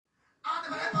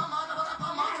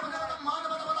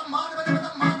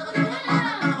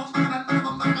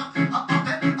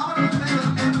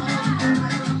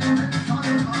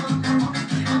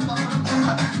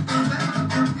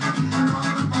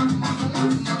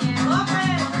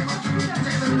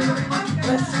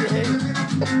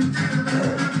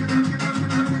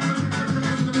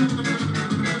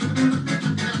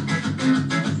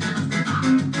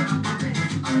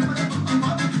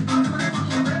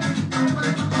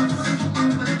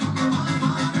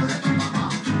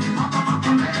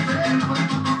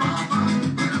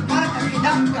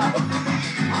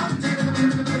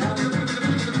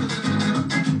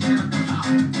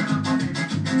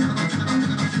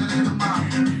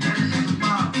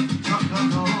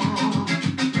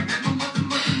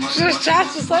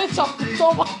Často sam već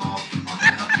optoma.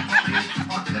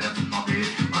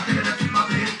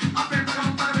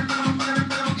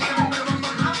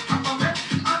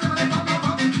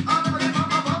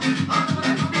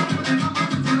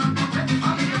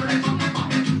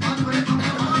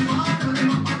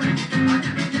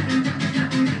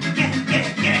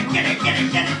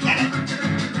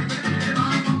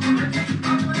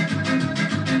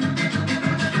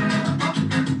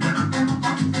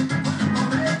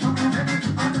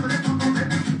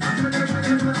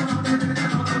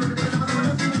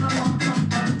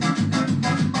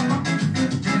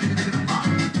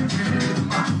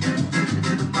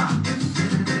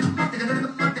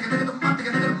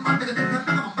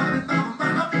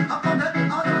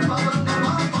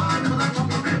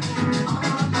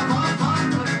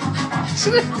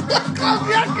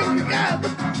 Jarka obrigado.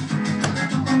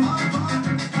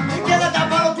 Perché la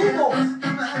davano tutto?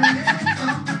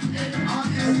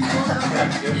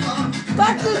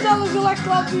 Tak to dělalo, že la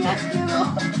klavíjaky,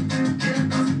 no.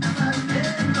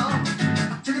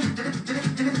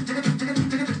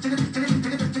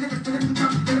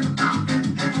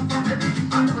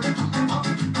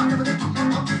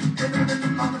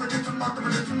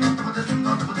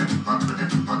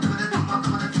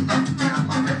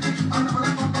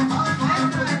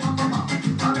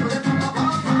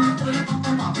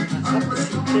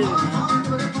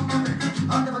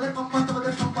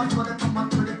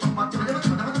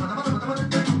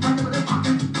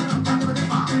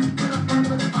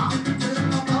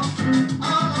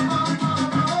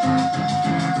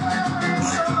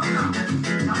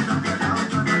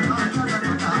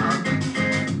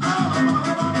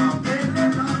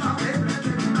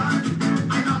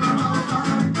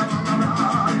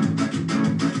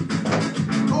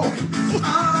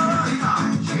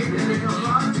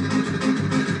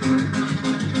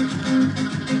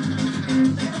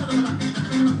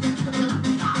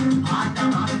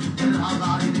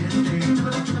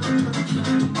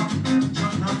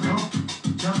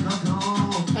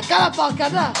 Aquela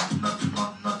pancada.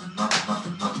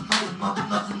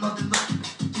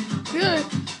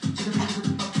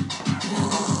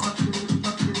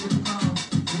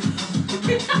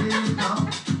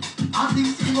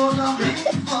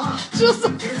 Čo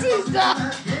som si zdá?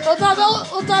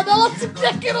 Ona dala si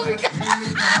pěkně novinka.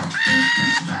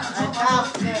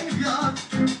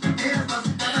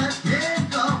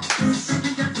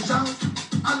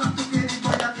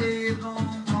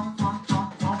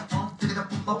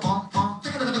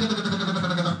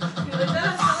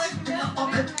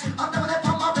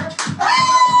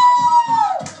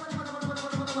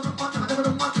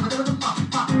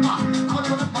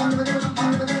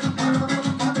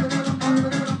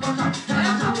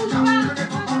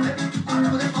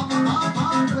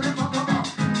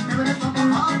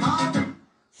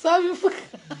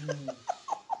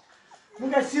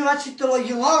 Nunca se lá te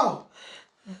trollou.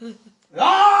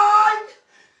 Ai!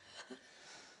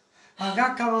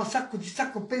 Agakava saco de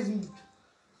saco peso.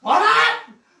 Ora!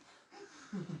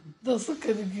 To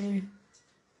suka digili.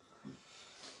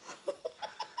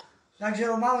 Takže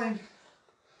malen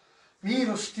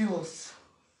vyrostilos.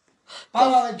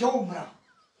 Palale dobra.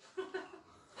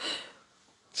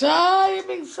 Čau,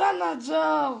 jebim sana,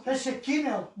 čau. Ešte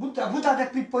kinel. Buda da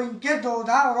pripojím kedo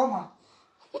da Roma.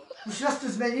 Už ste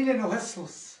zmenili no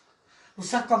heslos. U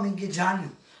sakom ingeđanju.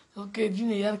 Ok,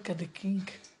 džine Jarka the King.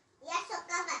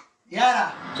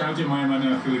 Jara. Čaute, moje meno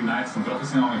je Filip Knight, som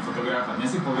profesionálny fotograf a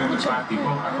dnes si povieme pár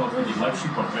tipov, ako odfodiť lepší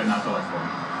portrét na telefón.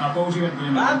 A používať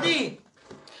budeme... Bandy!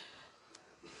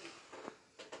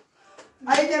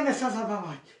 A ideme sa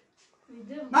zabávať.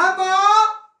 Mamo!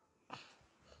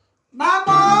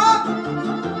 Mamo!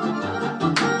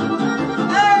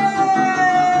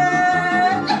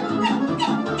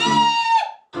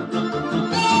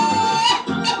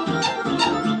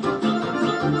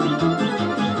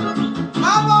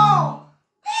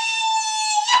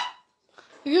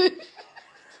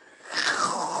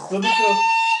 To dico.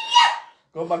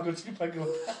 Come così pago.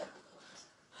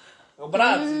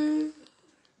 Obrazzi.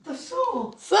 To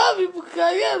sú. Sami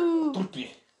bucajaru. Tutti.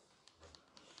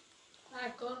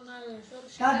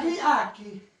 Cadê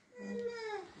aqui?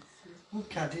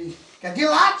 Cadê? Cadê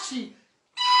Lachi?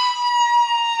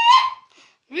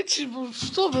 Вичи,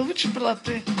 что вы вычепила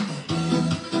ты?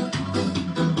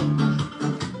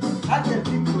 Hadi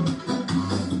pinko.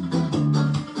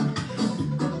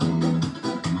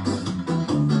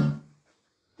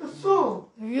 Su.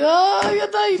 Ja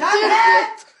na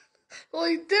internet. O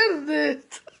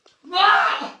internet.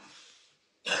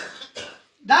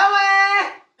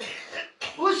 Dawaj!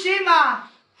 Ushima!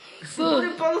 Co?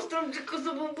 Panu Stromczyku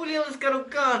zabombuliłem z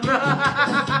karukana.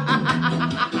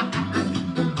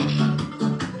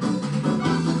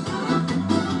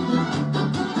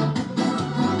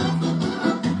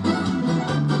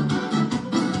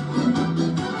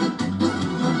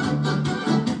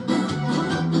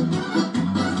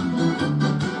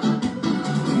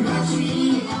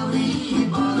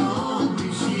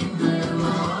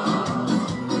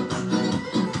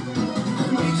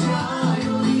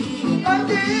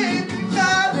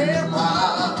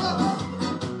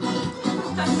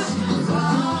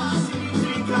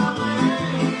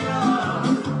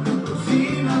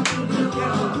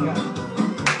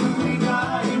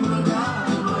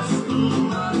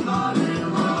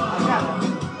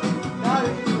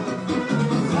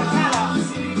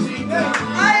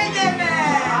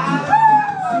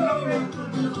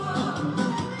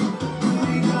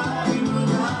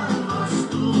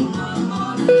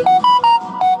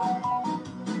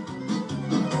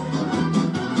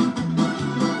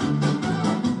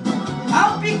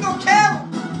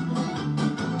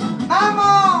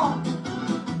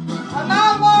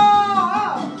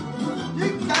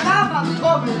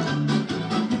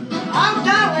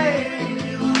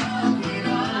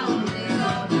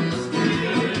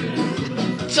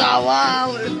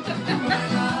 Czałały.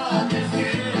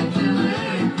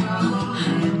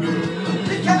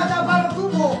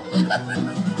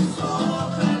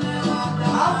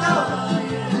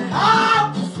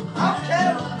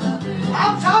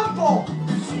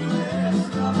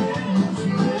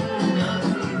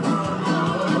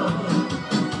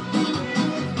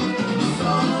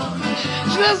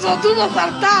 Źle dużo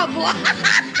zartabła.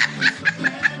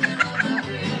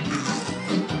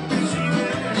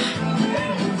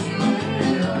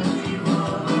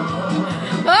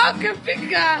 Oh, che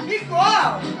figa!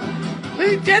 Igual!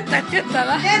 Tieta,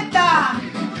 là. Tenta!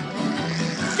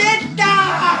 Tenta!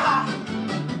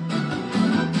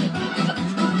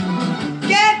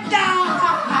 Tenta!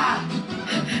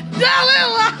 Dale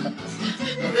lá!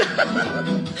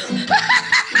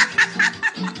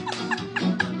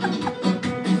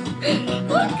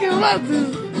 Oh, che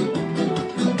mado!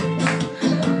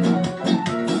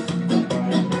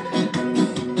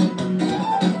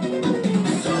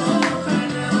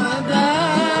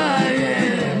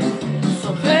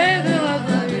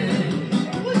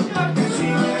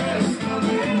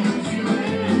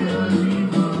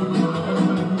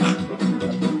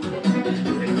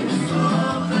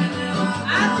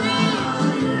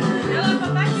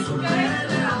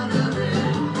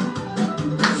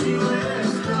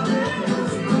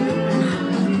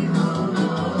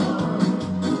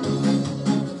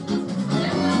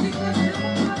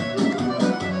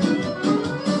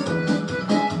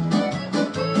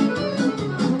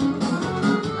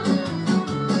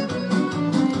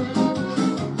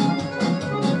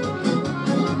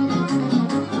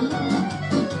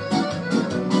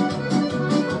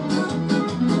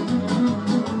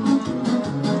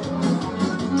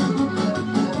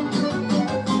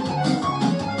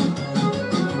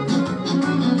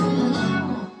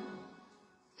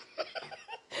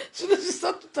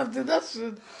 Ty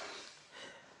naszyn.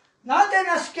 Nerede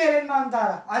naskerin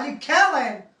mandara? Ali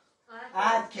Kellen.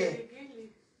 Ake.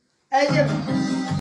 Ece.